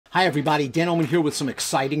Hi everybody, Dan Illman here with some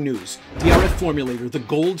exciting news. DRF Formulator, the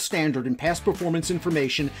gold standard in past performance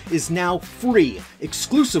information, is now free,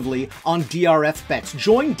 exclusively on DRF Bets.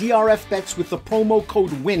 Join DRF Bets with the promo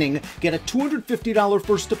code WINNING, get a $250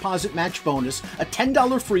 first deposit match bonus, a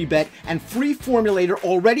 $10 free bet, and free Formulator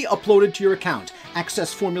already uploaded to your account.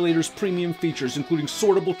 Access Formulator's premium features, including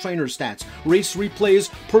sortable trainer stats, race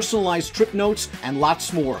replays, personalized trip notes, and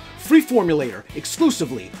lots more. Free Formulator,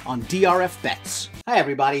 exclusively on DRF Bets. Hi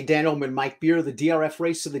everybody, Dan Illman and Mike Beer, the DRF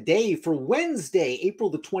race of the day for Wednesday, April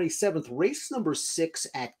the 27th, race number 6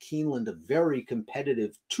 at Keeneland, a very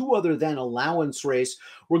competitive 2 other than allowance race.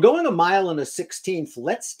 We're going a mile and a 16th.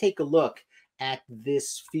 Let's take a look at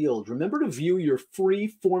this field. Remember to view your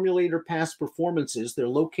free Formulator past performances. They're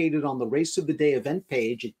located on the Race of the Day event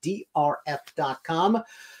page at DRF.com.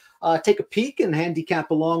 Take a peek and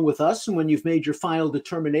handicap along with us, and when you've made your final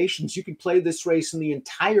determinations, you can play this race in the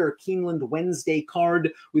entire Keeneland Wednesday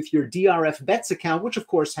card with your DRF Bets account, which of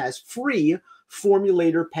course has free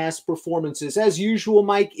Formulator past performances. As usual,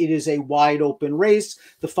 Mike, it is a wide open race.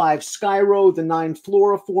 The 5 Skyro, the 9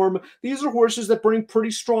 Floriform, these are horses that bring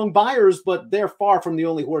pretty strong buyers, but they're far from the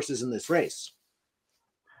only horses in this race.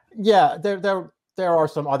 Yeah, there are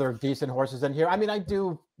some other decent horses in here. I mean, I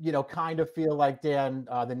do, kind of feel like Dan,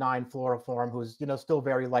 the 9 Floriform, who's, still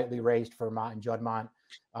very lightly raced for Mott and Juddmonte,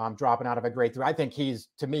 dropping out of a grade 3. I think he's,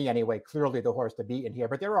 to me anyway, clearly the horse to beat in here,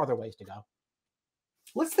 but there are other ways to go.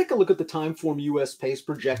 Let's take a look at the Timeform US Pace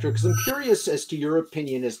Projector, because I'm curious as to your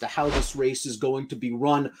opinion as to how this race is going to be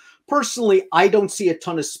run. Personally, I don't see a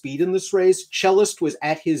ton of speed in this race. Cellist was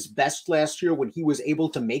at his best last year when he was able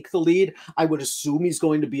to make the lead. I would assume he's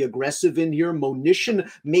going to be aggressive in here.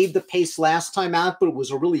 Monition made the pace last time out, but it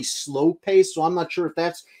was a really slow pace, so I'm not sure if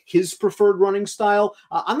that's his preferred running style.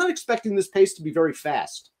 I'm not expecting this pace to be very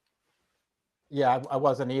fast. Yeah, I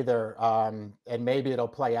wasn't either. And maybe it'll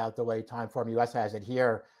play out the way Timeform US has it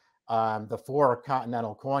here. The 4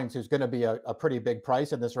 Continental Coins, who's going to be a pretty big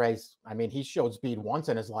price in this race. I mean, he showed speed once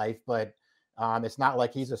in his life, but it's not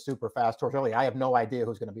like he's a super fast horse. Really, I have no idea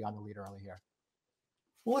who's going to be on the lead early here.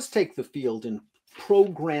 Well, let's take the field in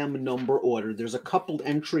program number order. There's a coupled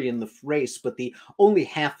entry in the race, but the only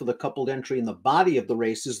half of the coupled entry in the body of the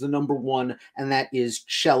race is the number 1, and that is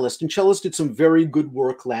Cellist. And Cellist did some very good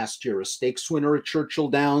work last year. A stakes winner at Churchill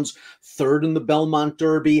Downs, 3rd in the Belmont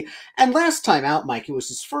Derby. And last time out, Mike, it was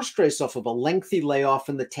his first race off of a lengthy layoff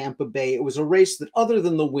in the Tampa Bay. It was a race that, other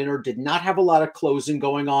than the winner, did not have a lot of closing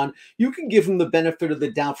going on. You can give him the benefit of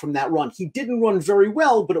the doubt from that run. He didn't run very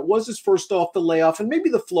well, but it was his first off the layoff, and maybe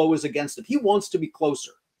the flow is against him. He wants to be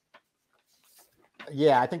closer.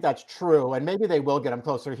 Yeah, I think that's true, and maybe they will get him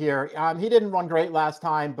closer here. He didn't run great last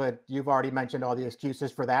time, but you've already mentioned all the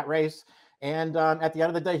excuses for that race. And at the end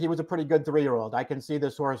of the day, he was a pretty good 3-year-old. I can see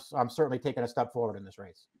this horse certainly taking a step forward in this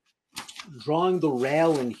race. Drawing the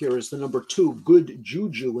rail in here is the number 2, Good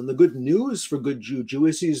Juju. And the good news for Good Juju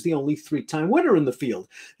is he's the only 3-time winner in the field.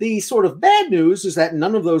 The sort of bad news is that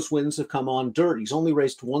none of those wins have come on dirt. He's only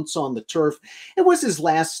raced once on the turf. It was his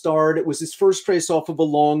last start. It was his first race off of a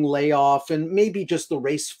long layoff, and maybe just the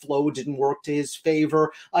race flow didn't work to his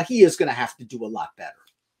favor. He is going to have to do a lot better.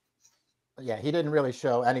 Yeah, he didn't really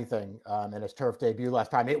show anything in his turf debut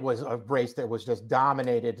last time. It was a race that was just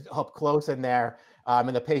dominated up close in there,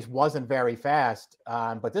 and the pace wasn't very fast.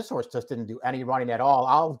 But this horse just didn't do any running at all.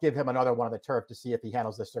 I'll give him another one on the turf to see if he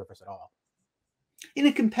handles this surface at all. In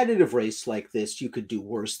a competitive race like this, you could do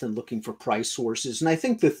worse than looking for price horses. And I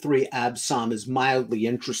think the 3 Absom is mildly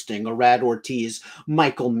interesting. Arad Ortiz,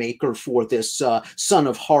 Michael Maker for this son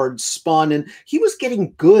of hard spun. And he was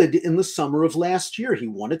getting good in the summer of last year. He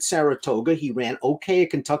won at Saratoga. He ran okay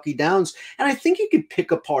at Kentucky Downs. And I think you could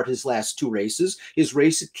pick apart his last 2 races. His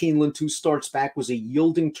race at Keeneland 2 starts back was a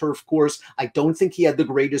yielding turf course. I don't think he had the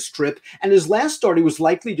greatest trip. And his last start, he was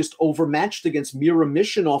likely just overmatched against Mira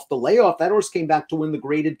Mission off the layoff. That horse came back to win the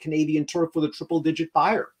graded Canadian turf with a triple-digit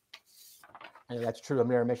buyer. Yeah, that's true.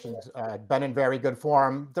 Amir Mission's been in very good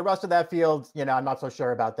form. The rest of that field, I'm not so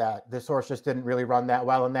sure about that. This horse just didn't really run that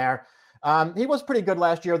well in there. He was pretty good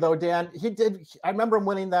last year, though, Dan. I remember him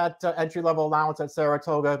winning that entry-level allowance at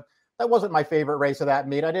Saratoga. That wasn't my favorite race of that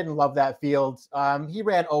meet. I didn't love that field. He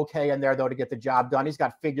ran okay in there, though, to get the job done. He's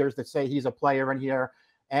got figures that say he's a player in here.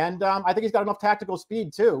 And I think he's got enough tactical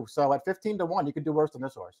speed, too. So at 15-1, you could do worse than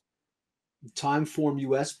this horse. Timeform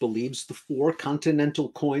US believes the 4 Continental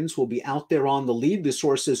Coins will be out there on the lead. This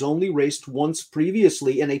horse has only raced once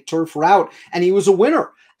previously in a turf route, and he was a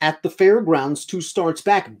winner at the fairgrounds 2 starts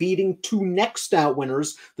back, beating 2 next out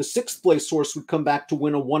winners. The 6th place horse would come back to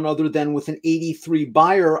win a 1 other than with an 83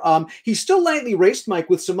 buyer. He's still lightly raced, Mike,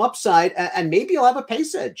 with some upside, and maybe he'll have a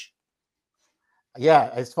pace edge.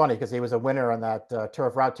 Yeah, it's funny because he was a winner on that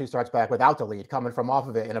turf route 2 starts back without the lead, coming from off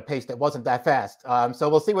of it in a pace that wasn't that fast. So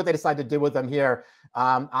we'll see what they decide to do with him here.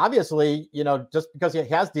 Obviously, just because he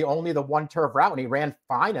has only the one turf route and he ran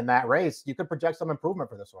fine in that race, you could project some improvement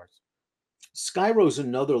for this horse. Skyro's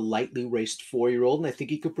another lightly raced 4-year-old, and I think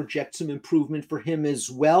he could project some improvement for him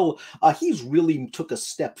as well. He's really took a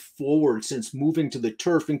step forward since moving to the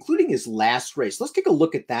turf, including his last race. Let's take a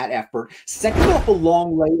look at that effort. Second off a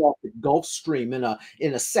long layoff at Gulfstream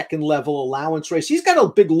in a second level allowance race. He's got a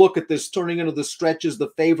big look at this, turning into the stretch as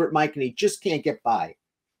the favorite, Mike, and he just can't get by.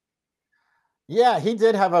 Yeah, he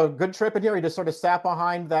did have a good trip in here. He just sort of sat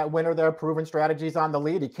behind that winner there, proven strategies on the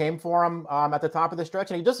lead. He came for him at the top of the stretch,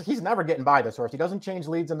 and he's never getting by this horse. He doesn't change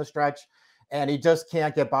leads in the stretch, and he just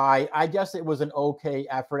can't get by. I guess it was an okay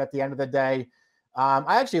effort at the end of the day.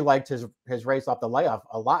 I actually liked his race off the layoff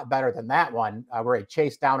a lot better than that one, where he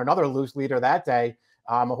chased down another loose leader that day,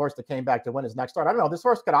 a horse that came back to win his next start. I don't know. This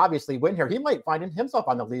horse could obviously win here. He might find himself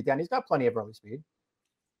on the lead, Dan. He's got plenty of early speed.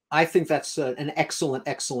 I think that's an excellent,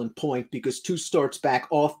 excellent point because 2 starts back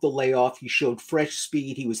off the layoff, he showed fresh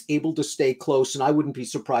speed. He was able to stay close, and I wouldn't be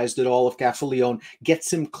surprised at all if Caffaleone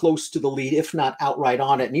gets him close to the lead, if not outright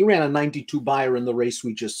on it. And he ran a 92 buyer in the race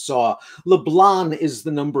we just saw. LeBlanc is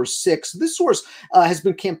the number 6. This horse has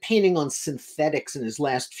been campaigning on synthetics in his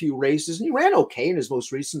last few races, and he ran okay in his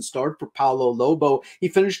most recent start for Paulo Lobo. He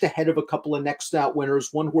finished ahead of a couple of next out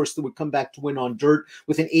winners, one horse that would come back to win on dirt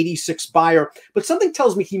with an 86 buyer. But something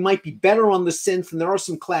tells me he might be better on the synth, and there are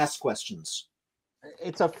some class questions.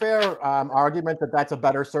 It's a fair argument that that's a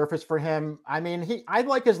better surface for him. I mean, I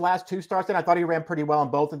like his last 2 starts, and I thought he ran pretty well in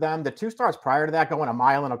both of them. The 2 starts prior to that, going a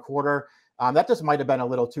mile and a quarter, that just might have been a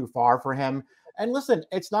little too far for him. And listen,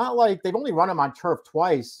 it's not like they've only run him on turf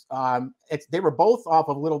twice. They were both off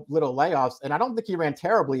of little layoffs, and I don't think he ran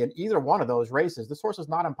terribly in either one of those races. This horse is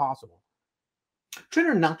not impossible.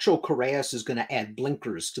 Trainer Nacho Correas is going to add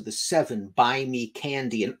blinkers to the 7 Buy Me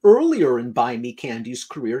Candy. And earlier in Buy Me Candy's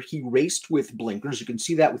career, he raced with blinkers. You can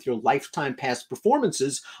see that with your lifetime past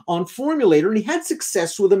performances on Formulator. And he had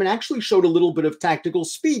success with them and actually showed a little bit of tactical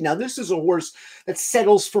speed. Now, this is a horse that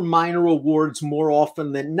settles for minor awards more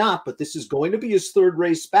often than not, but this is going to be his 3rd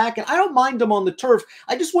race back. And I don't mind him on the turf.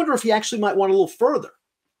 I just wonder if he actually might want a little further.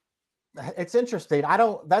 It's interesting.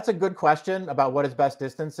 That's a good question about what his best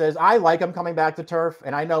distance is. I like him coming back to turf,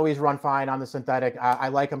 and I know he's run fine on the synthetic. I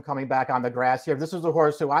like him coming back on the grass here. This is a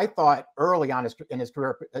horse who I thought early on in his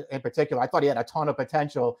career in particular, I thought he had a ton of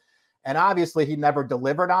potential, and obviously he never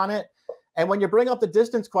delivered on it. And when you bring up the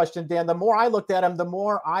distance question, Dan, the more I looked at him, the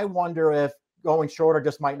more I wonder if going shorter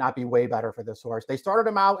just might not be way better for this horse. They started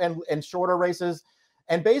him out in shorter races.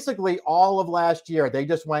 And basically all of last year, they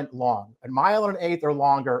just went long, a mile and an eighth or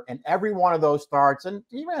longer, and every one of those starts. And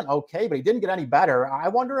he ran okay, but he didn't get any better. I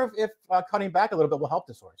wonder if cutting back a little bit will help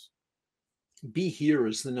this horse. Be Here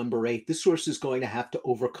is the number 8. This horse is going to have to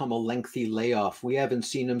overcome a lengthy layoff. We haven't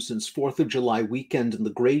seen him since 4th of July weekend in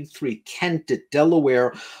the Grade 3 Kent at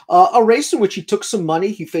Delaware, a race in which he took some money.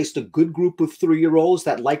 He faced a good group of 3-year-olds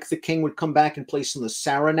that, like the King, would come back and place in the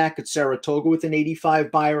Saranac at Saratoga with an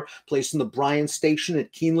 85 buyer, place in the Bryan Station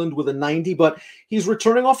at Keeneland with a 90. But he's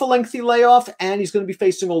returning off a lengthy layoff, and he's going to be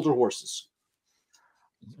facing older horses.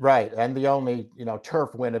 Right, and the only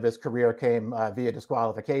turf win of his career came via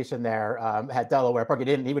disqualification there at Delaware Park. He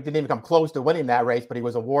didn't even come close to winning that race, but he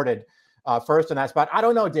was awarded first in that spot. I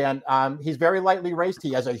don't know, Dan. He's very lightly raced.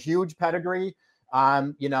 He has a huge pedigree.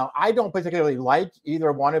 I don't particularly like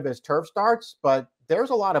either one of his turf starts, but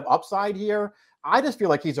there's a lot of upside here. I just feel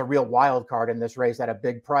like he's a real wild card in this race at a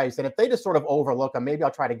big price, and if they just sort of overlook him, maybe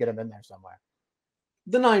I'll try to get him in there somewhere.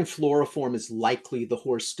 The 9 Floriform is likely the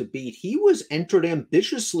horse to beat. He was entered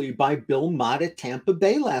ambitiously by Bill Mott at Tampa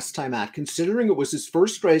Bay last time out, considering it was his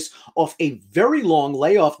first race off a very long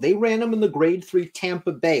layoff. They ran him in the Grade 3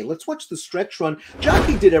 Tampa Bay. Let's watch the stretch run.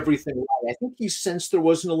 Jockey did everything right. I think he sensed there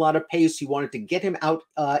wasn't a lot of pace. He wanted to get him out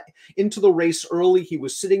into the race early. He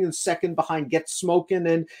was sitting in second behind Get Smokin',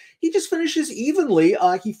 and he just finishes evenly.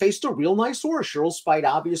 He faced a real nice horse. Cheryl Spite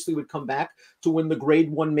obviously would come back to win the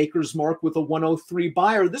Grade 1 Maker's Mark with a 103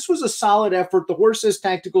 buyer. This was a solid effort. The horse has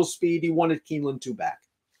tactical speed. He wanted Keeneland 2 back.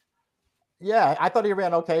 Yeah, I thought he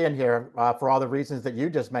ran okay in here for all the reasons that you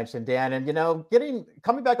just mentioned, Dan. And,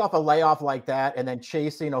 coming back off a layoff like that and then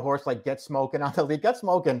chasing a horse like Get Smokin' on the lead. Get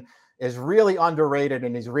Smokin' is really underrated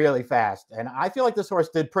and he's really fast. And I feel like this horse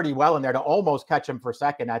did pretty well in there to almost catch him for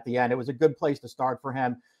second at the end. It was a good place to start for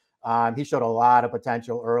him. He showed a lot of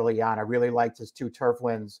potential early on. I really liked his 2 turf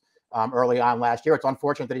wins early on last year. It's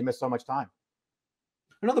unfortunate that he missed so much time.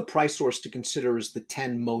 Another price horse to consider is the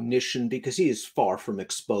 10 Monition because he is far from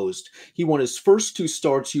exposed. He won his first 2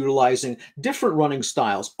 starts utilizing different running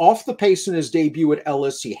styles. Off the pace in his debut at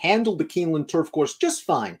Ellis, he handled the Keeneland turf course just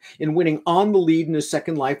fine in winning on the lead in his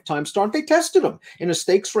second lifetime start. They tested him in a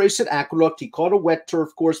stakes race at Aqueduct. He caught a wet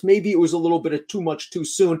turf course. Maybe it was a little bit of too much too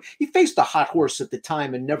soon. He faced a hot horse at the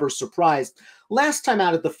time and never surprised. Last time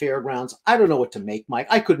out at the fairgrounds, I don't know what to make, Mike.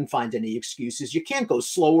 I couldn't find any excuses. You can't go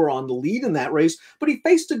slower on the lead in that race, but he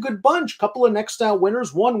faced a good bunch. Couple of next style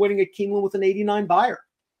winners, one winning at Keeneland with an 89 buyer.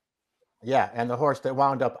 Yeah, and the horse that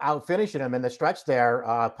wound up out finishing him in the stretch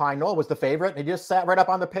there, Pine Knoll, was the favorite. He just sat right up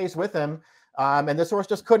on the pace with him, and this horse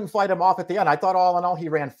just couldn't fight him off at the end. I thought all in all he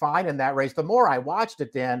ran fine in that race. The more I watched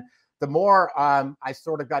it, Dan, the more I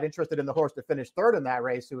sort of got interested in the horse that finished third in that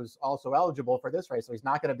race, who was also eligible for this race. So he's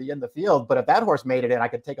not going to be in the field. But if that horse made it in, I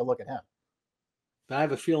could take a look at him. But I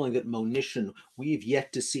have a feeling that Monition, we've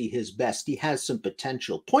yet to see his best. He has some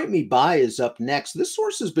potential. Point Me By is up next. This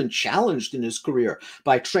horse has been challenged in his career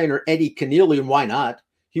by trainer Eddie Keneally, and why not?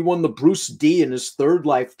 He won the Bruce D in his third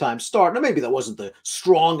lifetime start. Now, maybe that wasn't the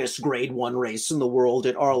strongest Grade 1 race in the world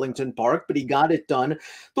at Arlington Park, but he got it done.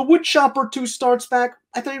 The Woodchopper 2 starts back.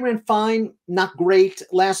 I thought he ran fine, not great.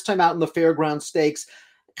 Last time out in the Fairground Stakes,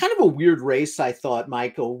 kind of a weird race, I thought,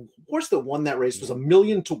 Mike. A horse that won that race was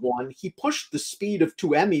 $1,000,000 to 1. He pushed the speed of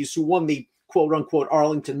 2 Emmys, who won the quote-unquote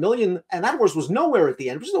Arlington Million, and that horse was nowhere at the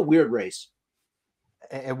end. It was a weird race.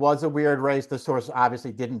 It was a weird race. This horse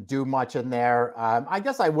obviously didn't do much in there. I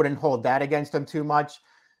guess I wouldn't hold that against him too much.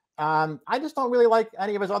 I just don't really like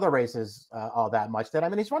any of his other races all that much. I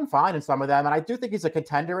mean, he's run fine in some of them, and I do think he's a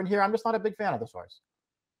contender in here. I'm just not a big fan of this horse.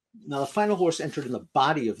 Now, the final horse entered in the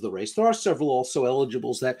body of the race. There are several also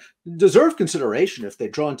eligibles that deserve consideration if they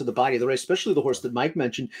draw into the body of the race, especially the horse that Mike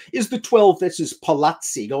mentioned, is the 12. This is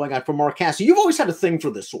Palazzi going out for Marcassi. You've always had a thing for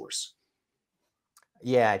this horse.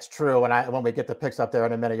 Yeah, it's true. And when we get the picks up there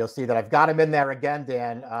in a minute, you'll see that I've got him in there again,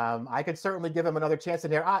 Dan. I could certainly give him another chance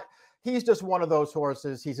in here. He's just one of those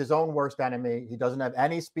horses. He's his own worst enemy. He doesn't have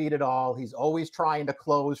any speed at all. He's always trying to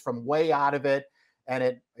close from way out of it. And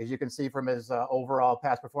it, as you can see from his overall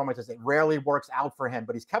past performances, it rarely works out for him.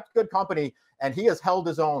 But he's kept good company, and he has held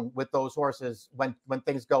his own with those horses when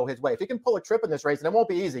things go his way. If he can pull a trip in this race, and it won't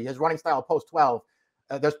be easy, his running style post-12,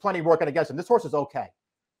 there's plenty working against him. This horse is okay.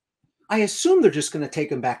 I assume they're just going to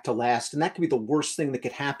take him back to last, and that could be the worst thing that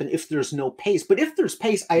could happen if there's no pace. But if there's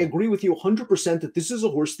pace, I agree with you 100% that this is a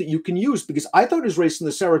horse that you can use, because I thought his race in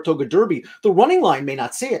the Saratoga Derby, the running line may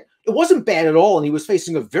not see it. It wasn't bad at all, and he was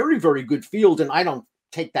facing a very, very good field, and I don't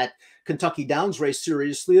take that Kentucky Downs race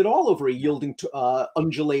seriously at all over a yielding,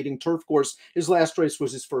 undulating turf course. His last race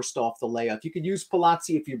was his first off the layoff. You could use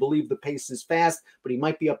Palazzi if you believe the pace is fast, but he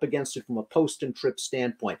might be up against it from a post and trip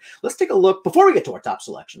standpoint. Let's take a look. Before we get to our top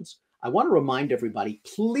selections, I want to remind everybody,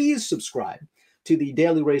 please subscribe to the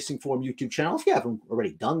Daily Racing Form YouTube channel if you haven't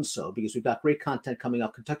already done so, because we've got great content coming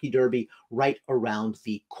up. Kentucky Derby right around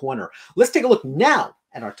the corner. Let's take a look now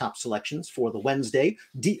at our top selections for the Wednesday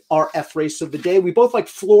DRF race of the day. We both like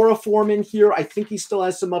Flora Form in here. I think he still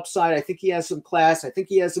has some upside. I think he has some class. I think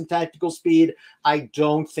he has some tactical speed. I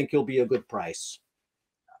don't think he'll be a good price.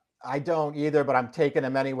 I don't either, but I'm taking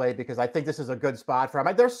him anyway because I think this is a good spot for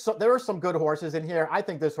him. There are some good horses in here. I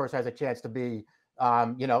think this horse has a chance to be,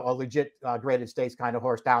 a legit graded stakes kind of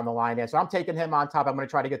horse down the line. And so I'm taking him on top. I'm going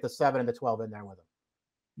to try to get the 7 and the 12 in there with him.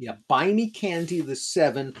 Yeah, Buy Me Candy, the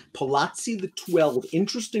 7, Palazzi, the 12.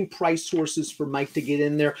 Interesting price horses for Mike to get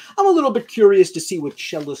in there. I'm a little bit curious to see what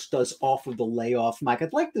Chellis does off of the layoff, Mike.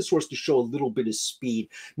 I'd like this horse to show a little bit of speed.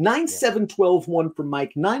 9, 7, 12, 1 for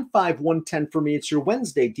Mike. 9, 5, 1, 10 for me. It's your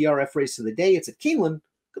Wednesday DRF race of the day. It's at Keeneland.